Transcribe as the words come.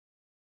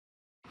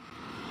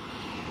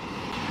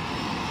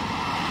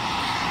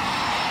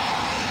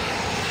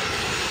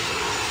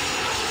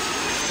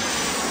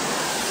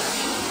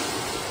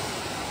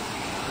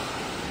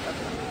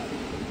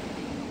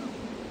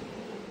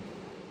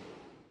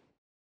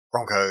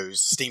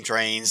Broncos, steam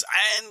trains,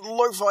 and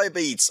lo-fi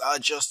beats are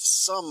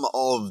just some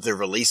of the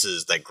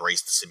releases that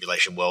graced the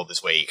simulation world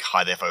this week.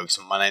 Hi there folks,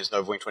 my name's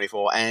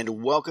NovaWrap,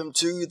 and welcome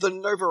to the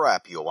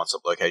NovaWrap, your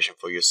one-stop location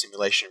for your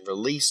simulation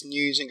release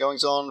news and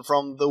goings-on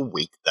from the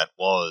week that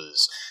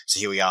was. So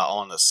here we are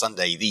on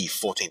Sunday the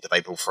 14th of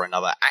April for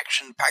another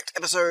action-packed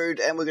episode,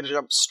 and we're going to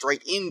jump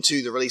straight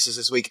into the releases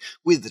this week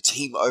with the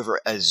team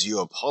over at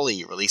Azure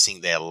Poly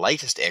releasing their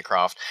latest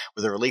aircraft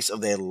with the release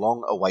of their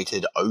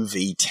long-awaited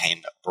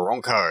OV-10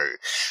 Bronco.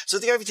 So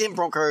the OV-10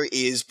 Bronco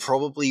is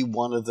probably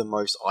one of the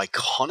most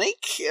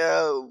iconic,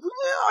 I'm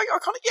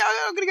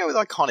going to go with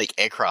iconic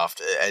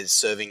aircraft as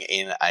serving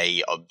in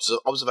a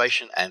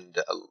observation and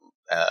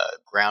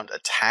ground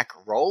attack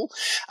role,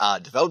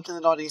 developed in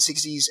the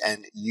 1960s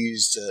and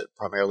used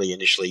primarily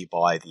initially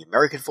by the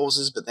American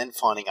forces, but then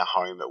finding a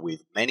home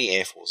with many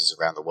air forces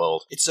around the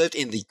world. It served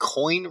in the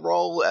coin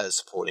role as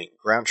supporting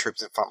ground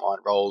troops and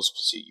frontline roles,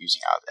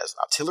 using as an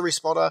artillery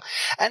spotter,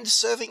 and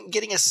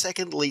getting a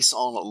second lease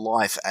on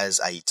life as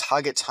a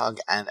target tug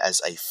and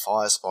as a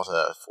fire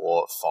spotter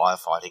for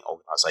firefighting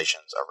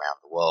organizations around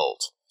the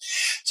world.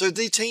 So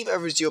the team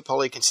over at Azure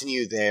Poly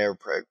continue their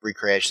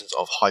recreations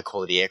of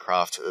high-quality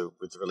aircraft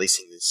with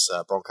releasing this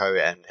Bronco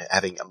and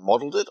having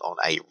modeled it on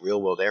a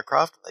real-world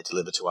aircraft. They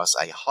deliver to us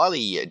a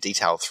highly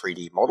detailed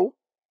 3D model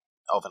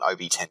of an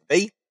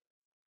OV-10B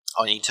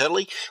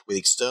internally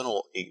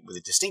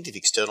with distinctive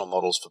external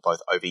models for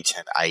both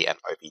OV-10A and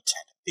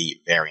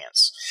OV-10B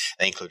variants.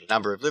 They include a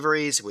number of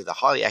liveries with a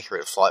highly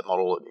accurate flight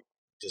model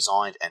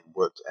designed and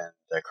worked and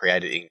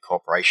created in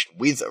cooperation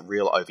with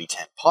real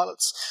OV-10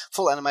 pilots,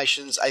 full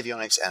animations,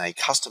 avionics, and a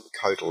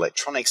custom-code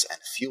electronics and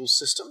fuel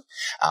system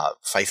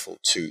faithful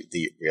to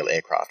the real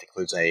aircraft. It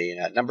includes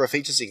a number of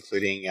features,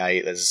 including,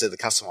 as I said, the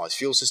customized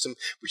fuel system,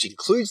 which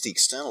includes the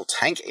external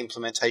tank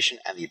implementation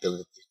and the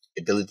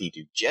ability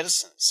to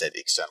jettison said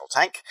external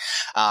tank,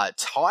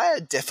 tire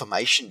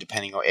deformation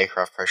depending on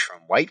aircraft pressure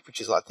and weight,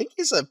 which I think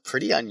is a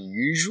pretty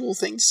unusual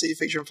thing to see a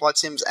feature in flight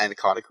sims and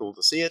kind of cool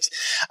to see it.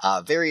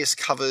 Various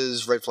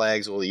covers, red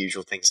flags, all the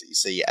usual things that you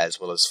see, as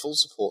well as full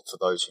support for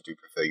those who do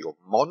prefer your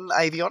modern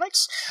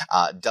avionics.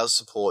 Does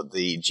support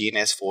the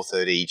GNS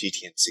 430,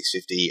 GTN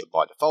 650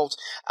 by default,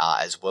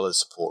 as well as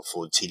support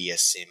for TDS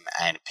Sim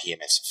and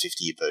PMS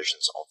 50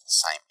 versions of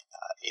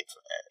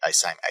the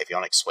same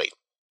avionics suite.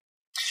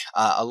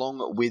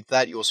 Along with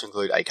that, you also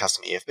include a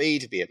custom EFB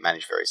to be able to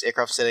manage various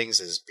aircraft settings,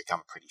 as has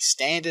become pretty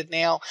standard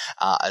now,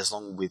 as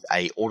long with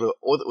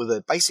with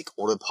a basic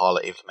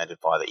autopilot implemented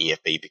by the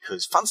EFB,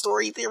 because, fun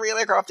story, the real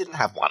aircraft didn't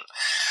have one.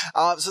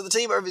 So the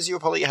team over at Azure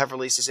Poly have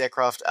released this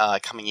aircraft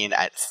coming in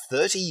at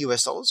 $30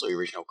 US, or the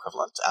original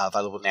equivalent,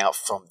 available now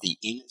from the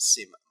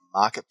in-sim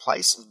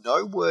marketplace.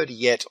 No word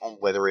yet on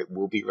whether it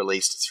will be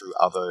released through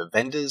other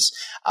vendors.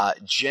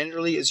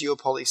 Generally, Azure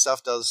Poly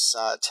stuff does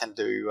tend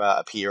to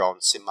appear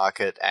on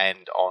SimMarket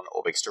and on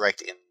Orbix Direct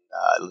in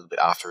a little bit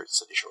after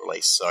its initial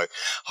release. So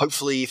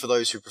hopefully for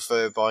those who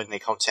prefer buying their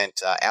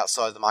content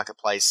outside the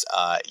marketplace,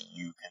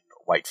 you can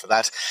wait for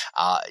that.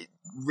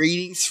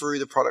 Reading through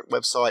the product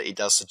website, it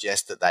does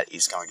suggest that that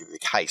is going to be the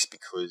case,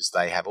 because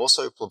they have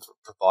also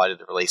provided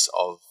the release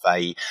of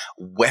a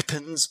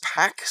weapons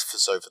pack.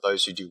 So for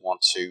those who do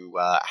want to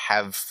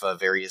have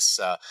various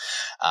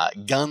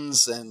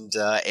guns and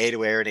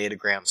air-to-air and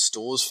air-to-ground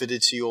stores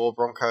fitted to your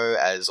Bronco,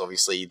 as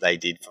obviously they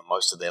did for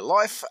most of their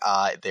life,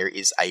 there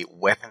is a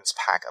weapons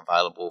pack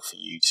available for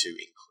you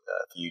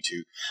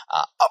to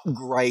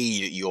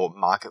upgrade your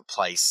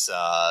marketplace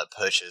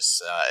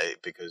purchase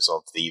because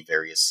of the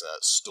various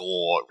store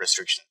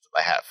restrictions that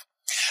they have.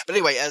 But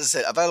anyway, as I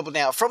said, available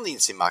now from the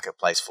in-sim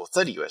marketplace for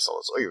 $30 US,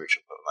 or your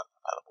original equivalent,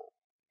 available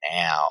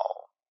now.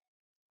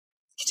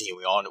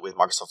 Continuing on with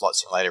Microsoft Flight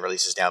Simulator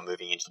releases now,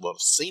 moving into the world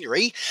of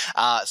scenery.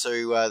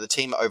 So the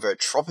team over at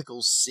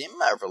Tropical Sim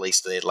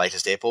released their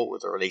latest airport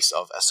with the release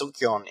of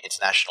Asunción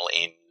International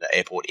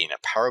Airport in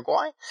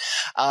Paraguay.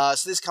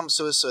 So this comes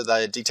to us, so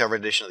the detailed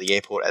rendition of the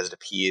airport as it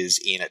appears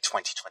in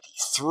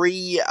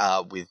 2023,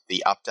 with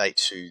the update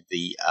to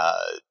the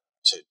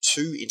to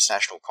 2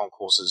 international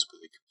concourses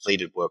with the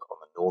completed work on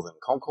the northern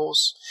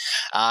concourse.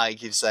 It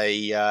gives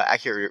a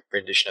accurate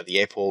rendition of the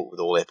airport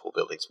with all airport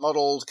buildings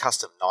modelled,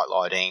 custom night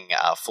lighting,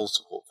 full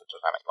support for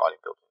dynamic lighting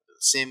built into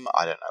the sim.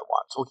 I don't know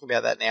why I'm talking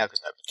about that now,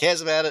 because nobody cares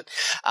about it.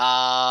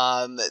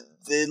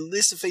 The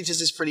list of features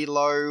is pretty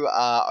low.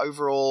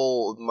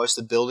 Overall, most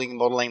of the building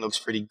modelling looks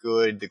pretty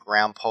good. The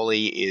ground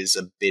poly is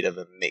a bit of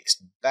a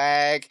mixed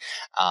bag,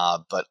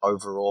 but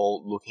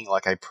overall looking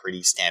like a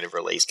pretty standard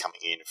release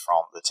coming in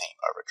from the team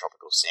over at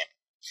Tropical Sim.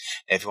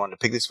 Now, if you want to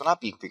pick this one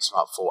up, you can pick this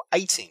one up for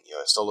 $18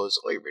 US, or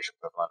your original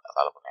equivalent,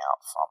 available now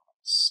from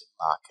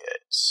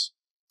SimMarket.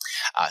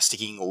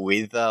 Sticking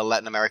with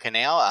Latin America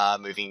now,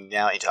 moving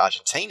now into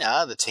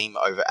Argentina, the team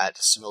over at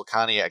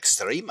Simulcania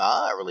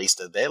Extrema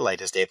released their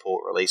latest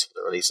airport release with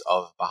the release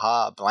of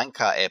Bahia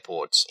Blanca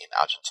Airport in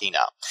Argentina.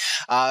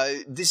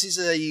 This is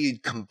a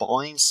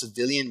combined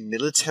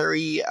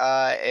civilian-military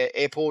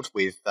airport,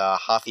 with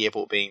half the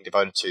airport being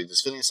devoted to the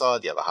civilian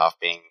side, the other half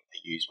being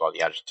used by the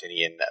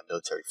Argentinian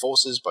military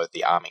forces. Both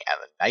the Army and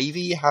the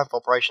Navy have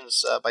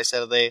operations based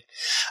out of there.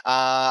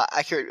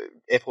 Accurate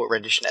airport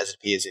rendition as it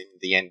appears at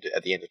the end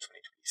of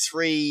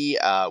 2023,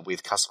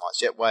 with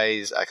customized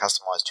jetways,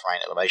 customized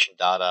terrain elevation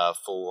data,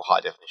 full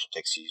high definition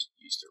text used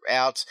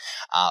throughout,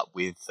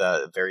 with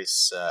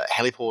various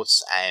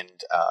heliports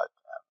and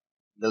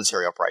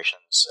military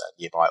operations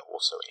nearby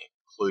also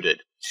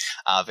included.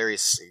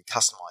 Various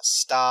customized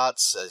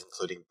starts,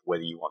 including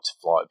whether you want to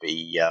fly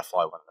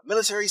one on the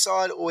military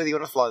side or whether you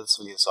want to fly the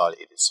civilian side,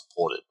 it is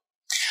supported.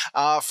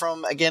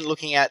 From, again,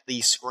 looking at the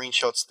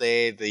screenshots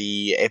there,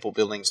 the airport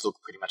buildings look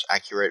pretty much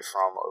accurate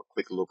from a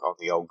quick look on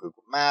the old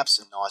Google Maps.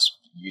 A nice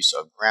use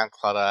of ground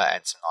clutter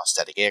and some nice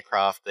static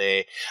aircraft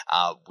there,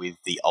 with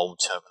the old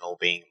terminal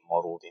being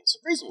modelled in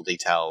some reasonable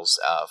details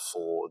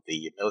for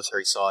the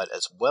military side,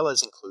 as well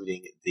as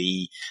including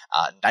the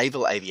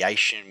Naval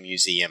Aviation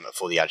Museum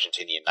for the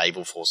Argentinian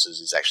Naval Forces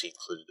is actually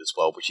included as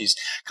well, which is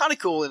kind of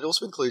cool. And it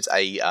also includes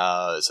a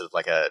sort of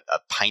like a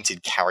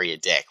painted carrier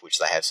deck, which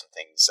they have some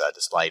things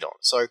displayed on.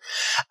 So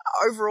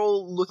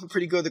overall, looking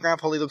pretty good. The ground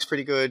poly looks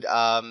pretty good.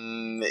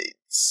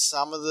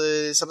 Some of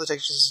the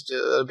textures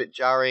are a bit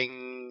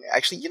jarring.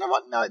 Actually, you know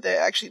what? No,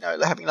 they're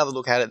having another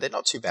look at it. They're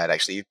not too bad,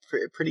 actually.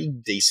 Pretty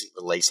decent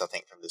release, I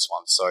think, from this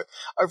one. So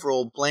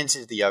overall, blends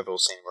into the overall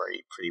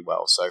scenery pretty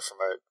well. So from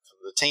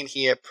the team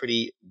here,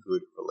 pretty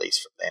good release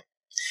from them.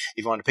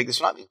 If you want to pick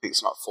this one up, you can pick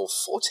this one up for $14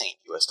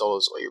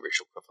 or your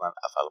original equivalent,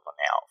 available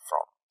now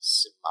from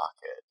Sim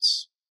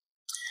Market.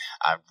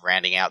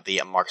 Rounding out the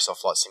Microsoft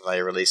Flight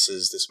Simulator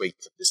releases this week,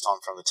 this time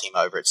from the team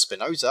over at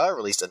Spinoza,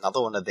 released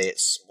another one of their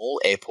small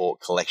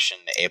airport collection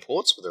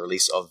airports with the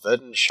release of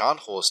Verden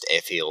Scharnhorst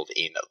Airfield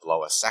in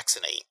Lower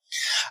Saxony.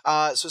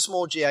 So a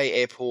small GA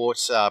airport,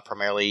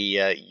 primarily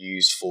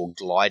used for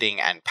gliding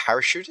and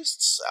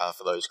parachutists,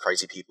 for those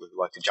crazy people who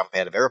like to jump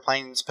out of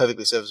aeroplanes,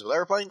 perfectly serviceable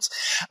aeroplanes.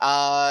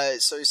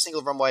 So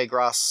single runway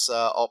grass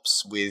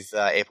ops with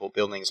airport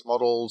buildings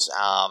modelled.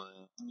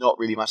 Not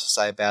really much to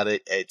say about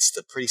it. It's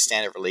the pretty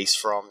standard release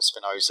from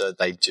Spinoza.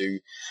 They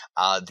do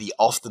the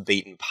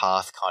off-the-beaten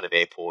path kind of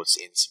airports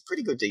in some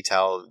pretty good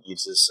detail.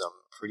 Gives us some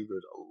pretty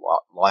good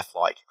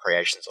lifelike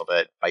creations of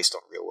it based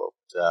on real-world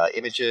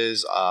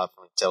images.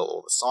 From tell,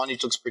 all the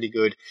signage looks pretty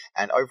good,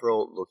 and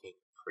overall looking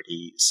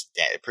pretty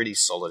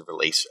solid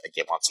release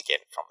once again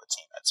from the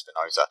team at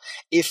Spinoza,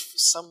 if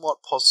somewhat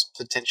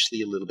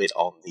potentially a little bit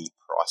on the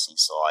pricey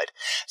side.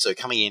 So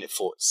coming in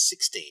for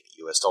 $16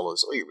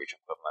 or your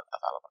original equivalent,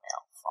 available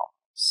now from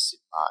Sim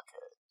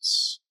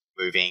Markets.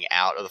 Moving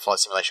out of the flight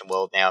simulation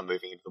world now,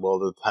 moving into the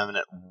world of the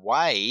permanent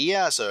way.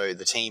 So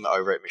the team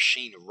over at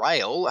Machine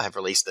Rail have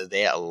released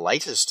their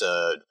latest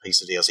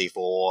piece of DLC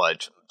for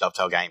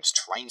Dovetail Games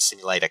Train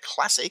Simulator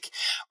Classic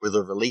with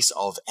the release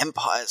of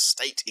Empire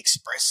State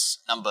Express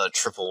number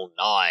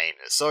 999.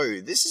 So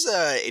this is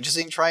an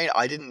interesting train.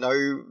 I didn't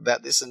know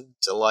about this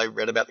until I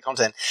read about the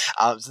content.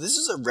 So this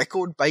is a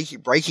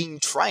record-breaking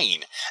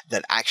train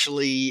that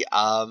actually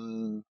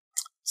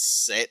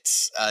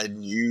set a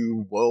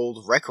new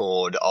world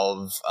record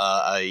of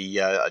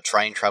a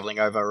train traveling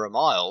over a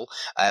mile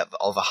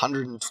of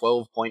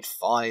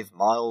 112.5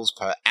 miles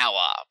per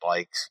hour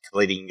by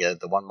completing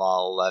the 1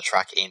 mile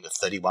track in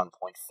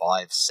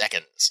 31.5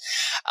 seconds.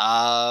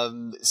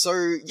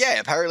 So yeah,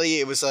 apparently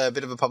it was a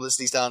bit of a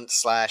publicity stunt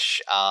 /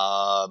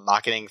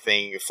 marketing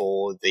thing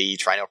for the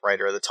train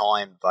operator at the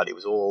time, but it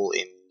was all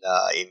in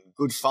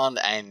good fun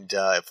and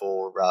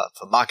for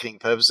marketing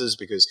purposes,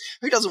 because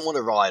who doesn't want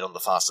to ride on the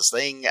fastest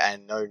thing,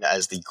 and known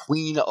as the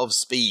Queen of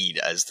Speed,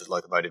 as the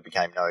locomotive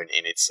became known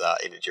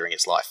during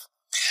its life.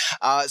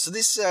 So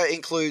this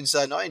includes,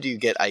 not only do you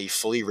get a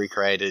fully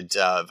recreated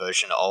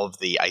version of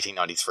the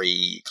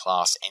 1893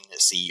 class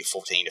NC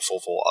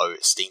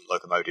 14440 steam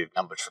locomotive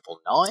number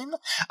 999,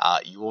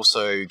 you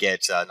also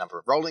get a number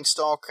of rolling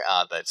stock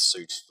that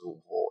suit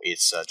for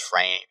its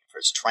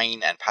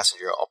train and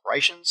passenger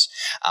operations,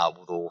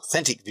 with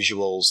authentic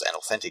visuals and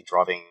authentic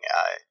driving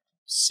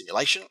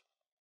simulation.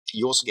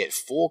 You also get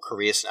 4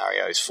 career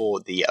scenarios for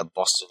the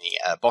Boston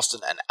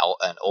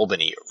and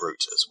Albany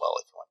route as well,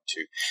 if you want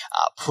to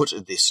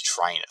put this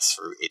train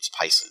through its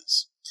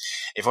paces.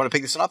 If you want to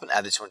pick this one up and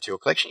add this one to your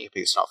collection, you can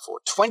pick this one up for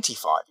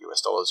 $25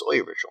 or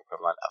your original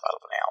equivalent,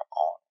 available now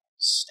on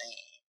Steam.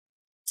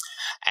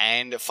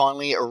 And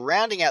finally,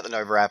 rounding out the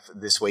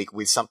NovaWrap this week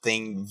with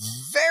something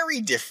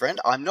very different.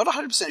 I'm not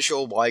 100%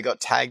 sure why it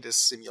got tagged as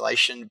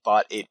simulation,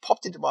 but it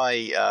popped into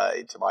my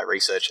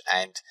research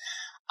and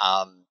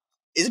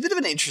is a bit of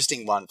an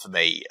interesting one for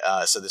me.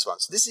 So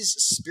this is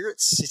Spirit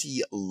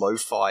City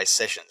LoFi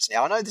Sessions.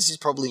 Now, I know this is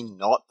probably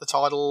not the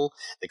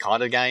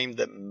kind of game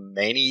that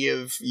many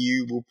of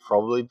you will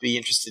probably be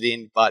interested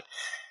in, but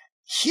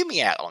hear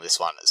me out on this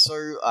one. So,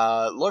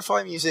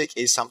 lo-fi music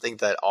is something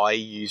that I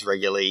use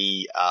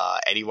regularly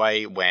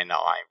anyway when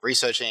I'm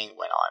researching,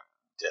 when I'm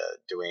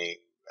doing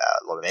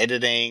a lot of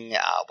editing,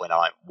 when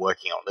I'm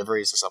working on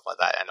liveries and stuff like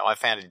that, and I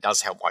found it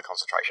does help my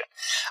concentration.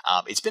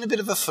 It's been a bit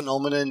of a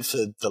phenomenon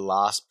for the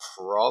last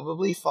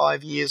probably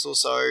 5 years or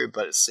so,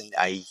 but it's seen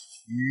a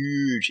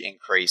huge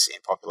increase in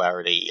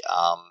popularity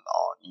on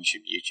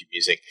YouTube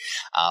Music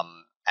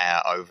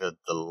over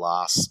the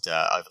last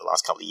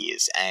couple of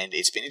years, and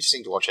it's been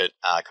interesting to watch it.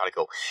 Kind of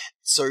cool.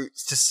 So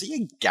to see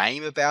a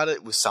game about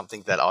it was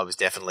something that I was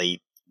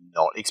definitely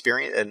not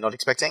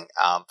expecting.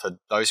 For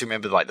those who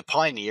remember, like the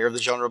pioneer of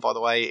the genre, by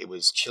the way, it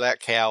was Chill Out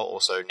Cow,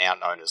 also now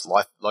known as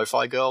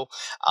LoFi Girl.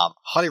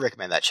 Highly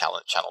recommend that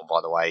channel,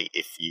 by the way,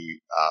 if you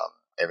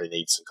ever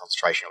need some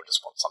concentration or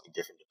just want something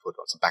different to put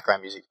on, some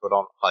background music to put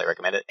on. Highly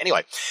recommend it.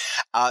 Anyway,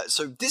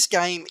 so this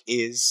game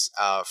is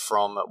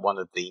from one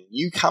of the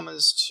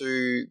newcomers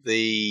to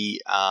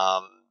the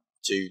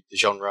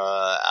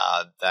genre.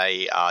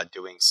 They are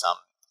doing some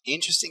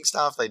interesting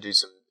stuff. They do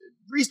some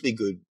reasonably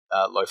good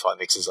lo-fi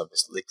mixes. I've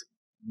just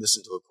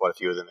listened to quite a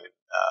few of them in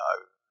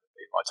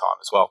my time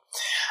as well.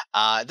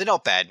 They're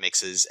not bad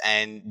mixes,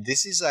 and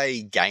this is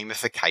a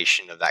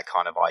gamification of that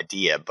kind of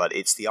idea. But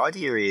the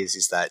idea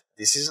is that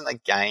this isn't a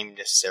game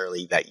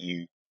necessarily that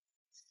you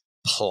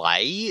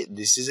play.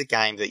 This is a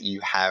game that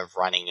you have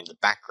running in the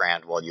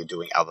background while you're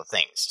doing other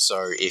things.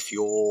 So if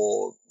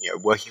you're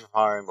working from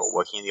home or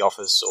working in the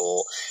office,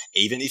 or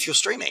even if you're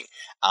streaming,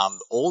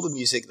 all the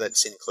music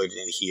that's included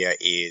in here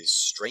is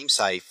stream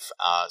safe.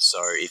 So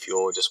if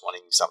you're just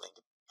wanting something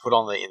to put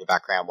on in the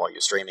background while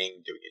you're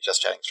streaming, doing your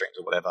just chatting streams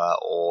or whatever,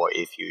 or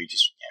if you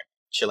just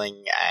chilling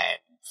and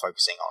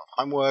focusing on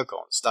homework,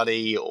 on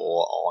study,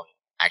 or on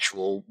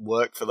actual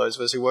work for those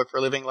of us who work for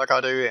a living like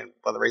I do, and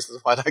one of the reasons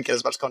why I don't get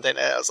as much content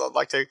as I'd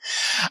like to,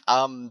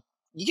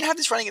 you can have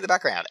this running in the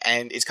background,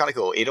 and it's kind of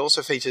cool. It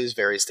also features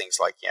various things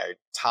like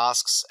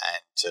tasks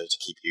and to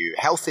keep you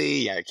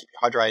healthy, keep you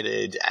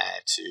hydrated,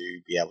 and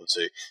to be able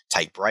to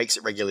take breaks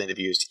at regular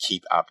interviews to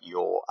keep up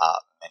your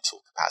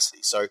mental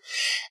capacity. So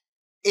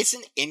it's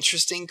an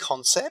interesting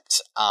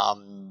concept.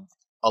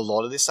 A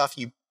lot of this stuff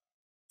you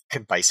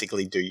can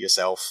basically do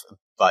yourself.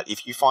 But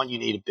if you find you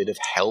need a bit of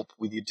help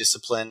with your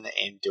discipline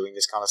in doing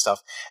this kind of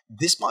stuff,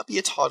 this might be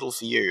a title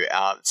for you.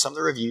 Some of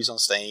the reviews on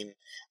Steam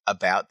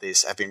about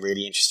this have been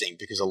really interesting,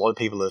 because a lot of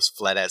people have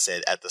flat out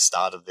said at the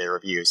start of their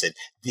review, said,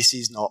 this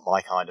is not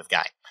my kind of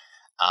game.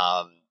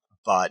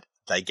 But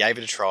they gave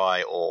it a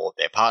try, or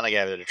their partner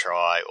gave it a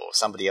try, or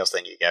somebody else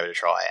they knew gave it a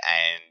try,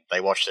 and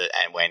they watched it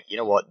and went, you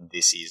know what,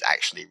 this is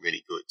actually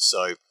really good.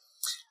 So,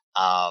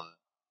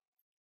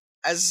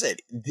 as I said,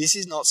 this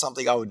is not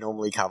something I would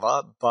normally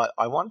cover, but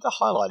I wanted to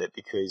highlight it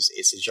because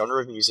it's a genre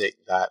of music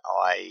that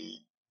I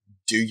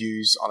do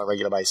use on a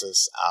regular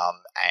basis,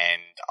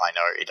 and I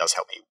know it does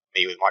help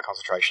me with my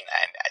concentration,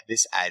 and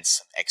this adds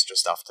some extra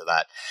stuff to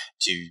that,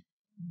 to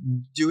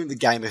doing the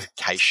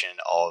gamification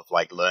of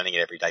like learning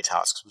at everyday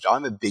tasks, which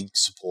I'm a big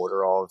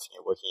supporter of.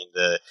 Working in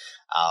the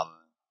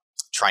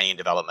training and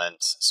development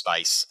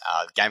space,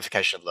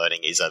 gamification of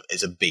learning is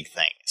a big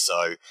thing.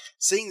 So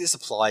seeing this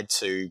applied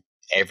to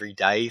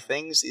everyday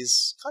things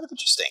is kind of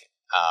interesting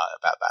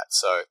about that.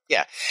 So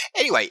yeah.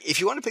 Anyway, if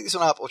you want to pick this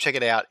one up or check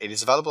it out, it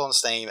is available on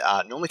Steam.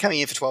 Normally coming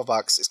in for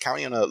 $12. It's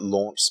currently on a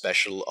launch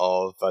special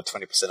of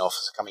 20% off,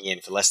 coming in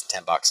for less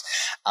than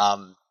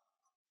 $10.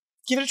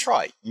 Give it a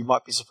try. You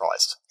might be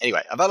surprised.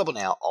 Anyway, available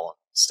now on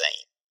Steam.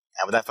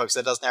 And with that, folks,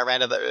 that does now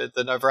round out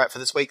the NovaWrap for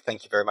this week.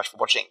 Thank you very much for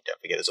watching.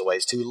 Don't forget, as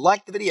always, to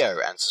like the video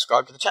and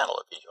subscribe to the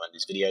channel if you enjoyed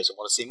these videos and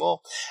want to see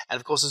more. And,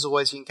 of course, as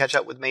always, you can catch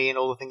up with me and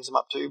all the things I'm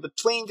up to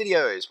between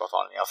videos by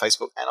finding me on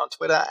Facebook and on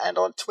Twitter and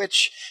on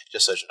Twitch.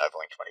 Just search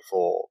NovaWrap24.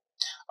 All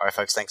right,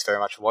 folks, thanks very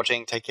much for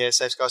watching. Take care,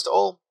 safe skies to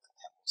all,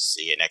 and we'll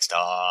see you next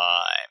time.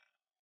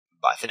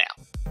 Bye for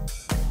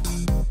now.